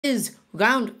is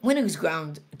winners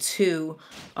round 2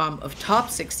 of top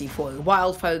 64.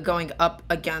 Wildfire going up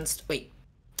against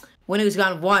winners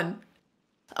round 1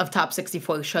 of top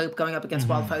 64. Sharp going up against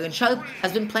Wildfire, and Sharp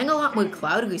has been playing a lot more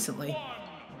Cloud recently.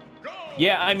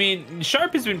 Yeah, I mean,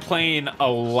 Sharp has been playing a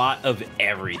lot of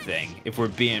everything, if we're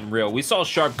being real. We saw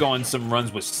Sharp go on some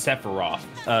runs with Sephiroth,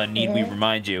 need we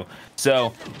remind you.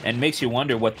 So, and makes you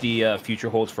wonder what the future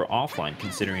holds for offline,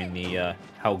 considering the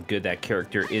how good that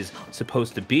character is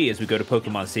supposed to be as we go to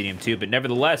Pokemon Stadium 2. But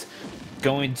nevertheless,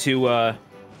 going to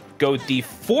go with the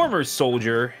former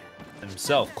soldier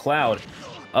himself, Cloud,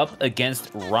 up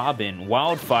against Robin.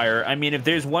 Wildfire, I mean, if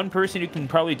there's one person who can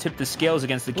probably tip the scales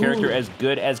against the character as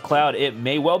good as Cloud, it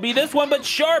may well be this one, but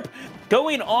Sharp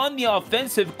going on the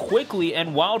offensive quickly,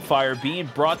 and Wildfire being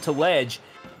brought to ledge.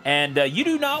 And you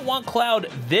do not want Cloud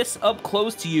this up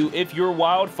close to you if you're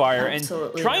Wildfire.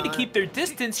 Absolutely and trying not. to keep their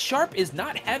distance, Sharp is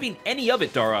not having any of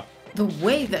it, Dara. The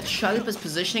way that Sharp is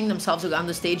positioning themselves around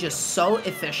the stage is so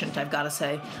efficient, I've got to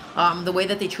say. The way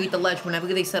that they treat the ledge whenever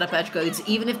they set up edge guards,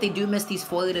 even if they do miss these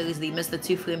forwarders, they miss the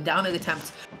 2-frame downer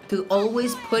attempts, they're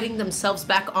always putting themselves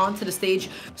back onto the stage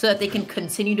so that they can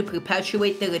continue to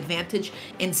perpetuate their advantage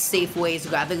in safe ways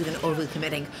rather than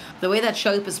overcommitting. The way that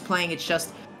Sharp is playing, it's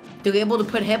just, they're able to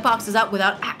put hitboxes out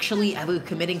without actually ever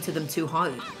committing to them too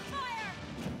hard.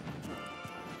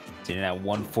 Sitting at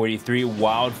 143,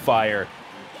 Wildfire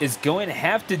is going to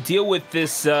have to deal with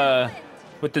this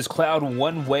Cloud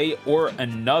one way or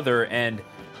another. And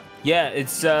yeah,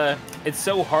 it's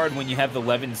so hard when you have the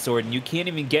Levin sword and you can't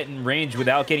even get in range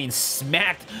without getting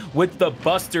smacked with the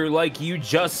Buster like you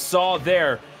just saw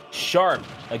there. Sharp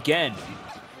again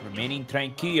remaining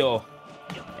tranquilo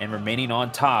and remaining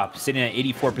on top, sitting at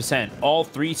 84%, all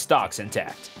 3 stocks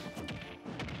intact.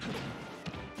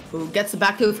 Who gets the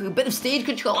back over for a bit of stage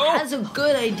control, has a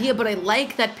good idea, but I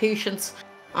like that patience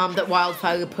that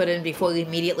Wildfire put in before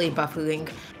immediately buffering,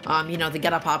 the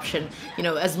get-up option.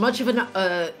 As much of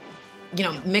an,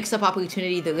 mix-up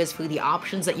opportunity there is for the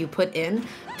options that you put in,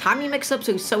 timing mix-ups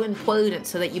are so important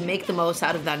so that you make the most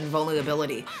out of that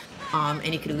invulnerability.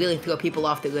 And you can really throw people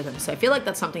off the rhythm. So I feel like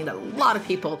that's something that a lot of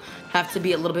people have to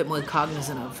be a little bit more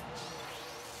cognizant of.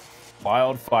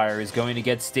 Wildfire is going to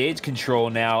get stage control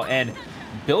now, and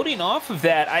building off of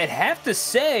that, I'd have to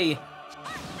say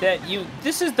that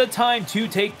this is the time to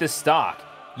take the stock.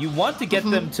 You want to get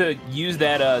them to use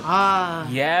that,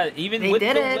 yeah, even with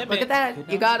the limit. Look at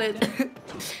that. You got it.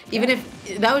 Even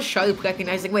if that was Sharp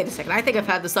recognizing, wait a second, I think I've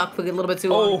had the stock for a little bit too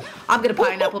long. I'm going to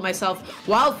pineapple myself.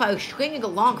 Wildfire stringing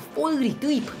along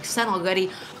 43%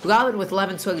 already. Robin with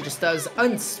 11 sword just does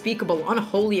unspeakable,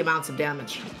 unholy amounts of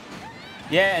damage.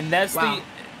 Yeah, and that's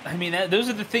those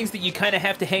are the things that you kind of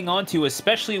have to hang on to,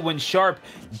 especially when Sharp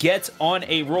gets on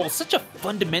a roll. Such a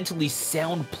fundamentally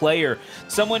sound player.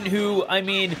 Someone who,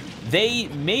 they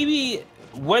maybe,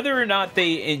 whether or not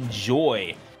they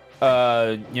enjoy,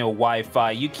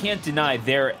 Wi-Fi, you can't deny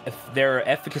their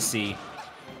efficacy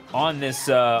on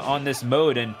this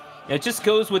mode, and it just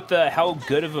goes with how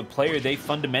good of a player they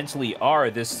fundamentally are.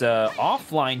 This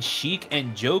offline Sheik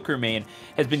and Joker main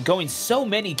has been going so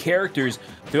many characters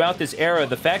throughout this era.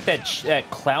 The fact that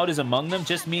Cloud is among them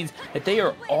just means that they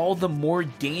are all the more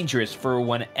dangerous for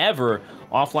whenever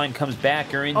offline comes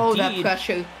back, or indeed... Oh, that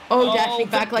pressure. Dashing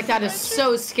back like that is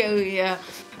so scary, yeah.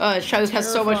 Sharp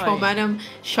has so much momentum.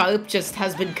 Sharp just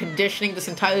has been conditioning this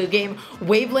entire game.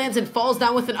 Wave lands and falls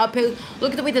down with an uphill.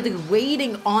 Look at the way that they're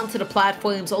waiting onto the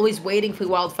platforms, always waiting for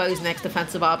Wildfire's next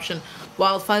defensive option.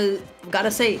 Wildfire,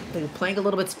 gotta say, they're playing a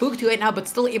little bit spooked right now, but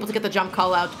still able to get the jump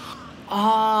call out.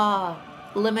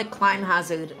 Limit climb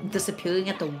hazard, disappearing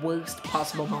at the worst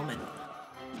possible moment.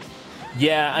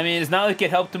 Yeah, it's not like it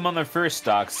helped them on their first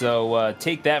stock, so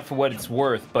take that for what it's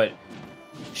worth, but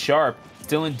Sharp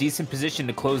still in decent position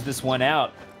to close this one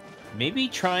out. Maybe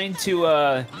trying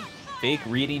to fake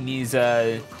reading these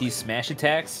smash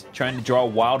attacks, trying to draw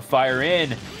Wildfire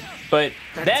in, but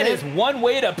that is one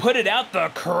way to put it out. The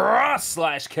cross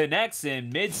slash connects in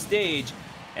mid-stage,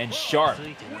 and Sharp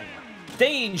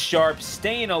staying sharp,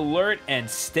 staying alert, and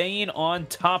staying on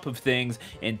top of things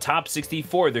in top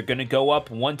 64. They're going to go up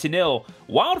 1-0.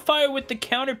 Wildfire with the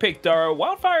counter pick, Dara.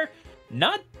 Wildfire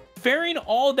not faring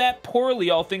all that poorly,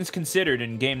 all things considered,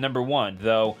 in game number 1,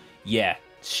 though. Yeah,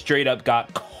 straight up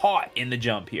got caught in the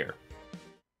jump here.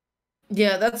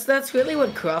 Yeah, that's really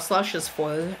what cross slash is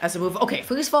for as a move. Okay,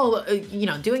 first of all,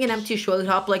 doing an empty short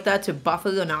hop like that to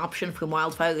buffer an option from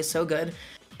Wildfire is so good,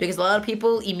 because a lot of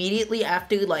people immediately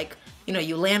after,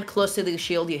 you land close to their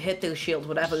shield, you hit their shield,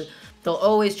 whatever, they'll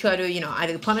always try to,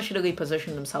 either punish it or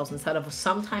reposition themselves instead of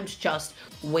sometimes just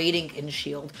waiting in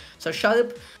shield. So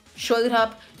Sharp showed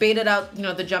up, baited out, you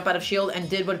know, the jump out of shield, and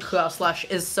did what Cross Slash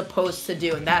is supposed to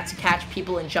do, and that's catch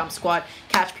people in jump squat,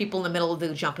 catch people in the middle of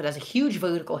the jump. It has a huge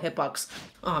vertical hitbox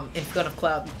in front of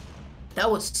Cloud.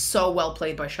 That was so well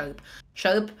played by Sharp.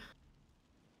 Sharp,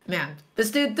 man,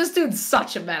 this dude's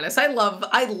such a menace. I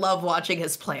love watching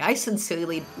his play. I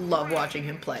sincerely love watching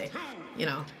him play. You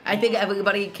know, I think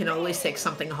everybody can always take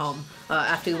something home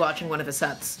after watching one of his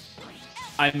sets.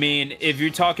 I mean, if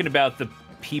you're talking about the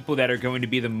people that are going to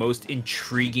be the most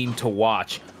intriguing to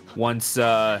watch once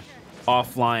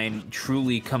offline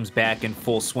truly comes back in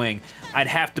full swing, I'd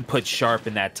have to put Sharp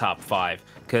in that top 5,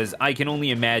 because I can only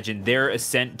imagine their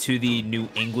ascent to the New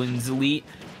England's elite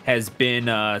has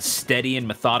been steady and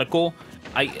methodical.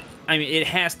 I mean, it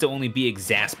has to only be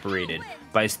exasperated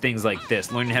by things like this,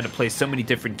 learning how to play so many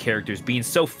different characters, being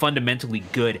so fundamentally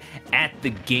good at the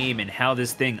game and how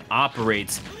this thing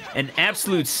operates. An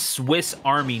absolute Swiss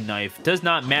Army knife. Does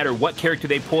not matter what character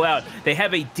they pull out. They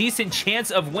have a decent chance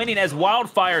of winning, as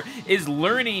Wildfire is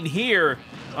learning here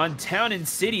on Town and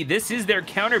City. This is their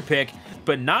counter pick,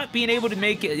 but not being able to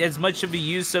make as much of a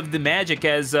use of the magic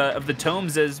as of the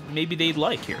tomes as maybe they'd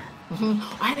like here.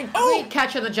 I had a great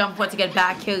catch on the jump point to get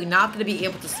back here. Not going to be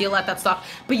able to steal at that stock,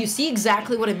 but you see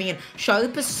exactly what I mean.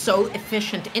 Sharp is so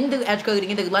efficient in the edge guarding,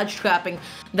 in the ledge trapping,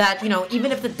 that, you know,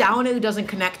 even if the down air doesn't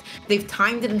connect, they've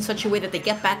timed it in such a way that they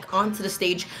get back onto the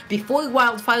stage before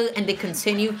Wildfire and they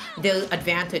continue their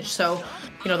advantage. So,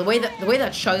 you know, the way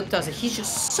that Sharp does it, he's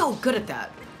just so good at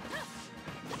that.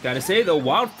 Gotta say, though,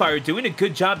 Wildfire doing a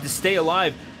good job to stay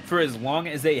alive for as long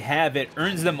as they have. It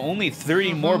earns them only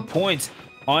 30 more points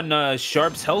on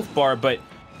Sharp's health bar, but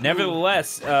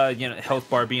nevertheless, you know, health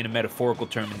bar being a metaphorical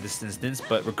term in this instance,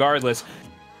 but regardless,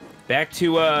 back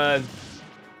to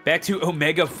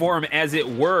Omega form, as it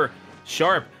were.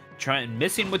 Sharp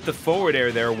missing with the forward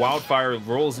air there. Wildfire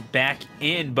rolls back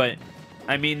in, but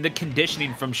I mean, the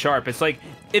conditioning from Sharp, it's like,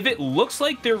 if it looks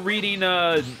like they're reading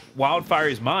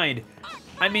Wildfire's mind,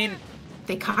 I mean,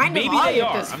 they kind of maybe they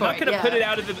are. I'm not going to put it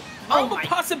out of the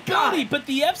possibility, but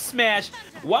the F smash,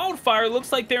 Wildfire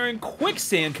looks like they're in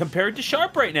quicksand compared to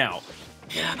Sharp right now.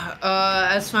 Yeah,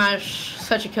 F smash,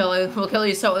 such a killer. Will kill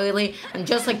you so early, and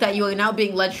just like that, you are now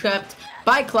being ledge trapped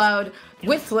by Cloud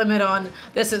with limit on.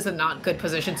 This is a not good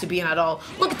position to be in at all.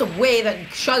 Look at the way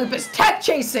that Sharp is tech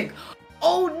chasing.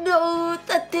 Oh no,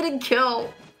 that didn't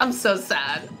kill. I'm so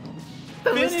sad.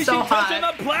 That was so high.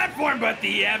 On the platform, but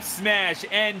the F smash,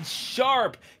 and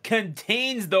Sharp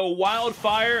contains the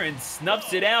Wildfire and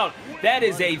snuffs it out. That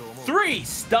is a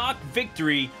 3-stock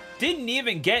victory. Didn't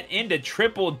even get into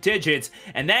triple digits,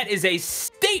 and that is a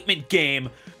statement game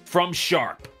from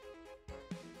Sharp.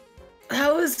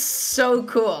 That was so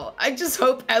cool. I just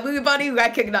hope everybody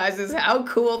recognizes how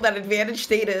cool that advantage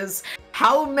state is.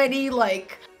 How many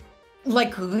like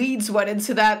leads went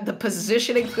into that. The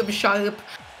positioning from Sharp,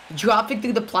 dropping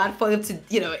through the platform to,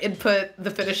 you know, input the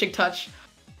finishing touch.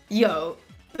 Yo,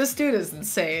 this dude is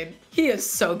insane. He is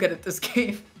so good at this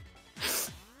game.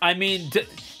 I mean,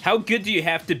 how good do you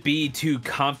have to be to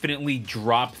confidently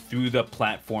drop through the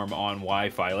platform on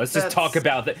Wi-Fi? Let's just talk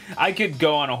about that. I could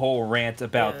go on a whole rant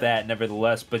about that,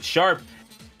 nevertheless, but Sharp,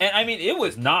 and I mean, it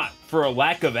was not for a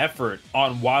lack of effort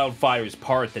on Wildfire's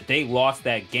part that they lost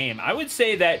that game. I would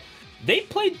say that they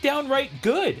played downright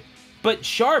good, but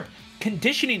Sharp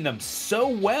conditioning them so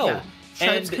well. Yeah.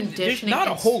 And there's not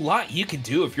a whole lot you can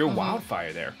do if you're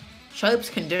Wildfire there. Sharp's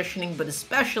conditioning, but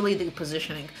especially the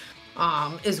positioning,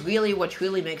 is really what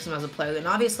truly makes him as a player. And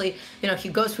obviously, you know, he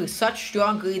goes through such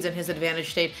strong leads in his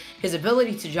advantage state. His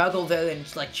ability to juggle there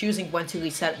and like choosing when to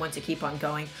reset, when to keep on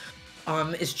going,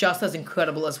 is just as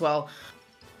incredible as well.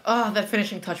 Oh, that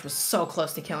finishing touch was so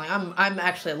close to killing. I'm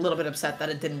actually a little bit upset that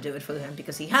it didn't do it for him,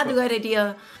 because he had the right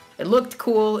idea. It looked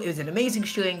cool. It was an amazing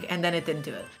string, and then it didn't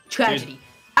do it. Tragedy.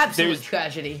 Absolute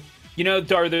tragedy. You know,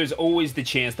 Dar, there's always the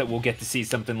chance that we'll get to see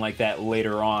something like that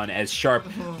later on, as Sharp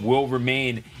will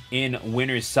remain in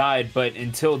winner's side. But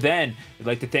until then, I'd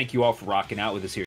like to thank you all for rocking out with us here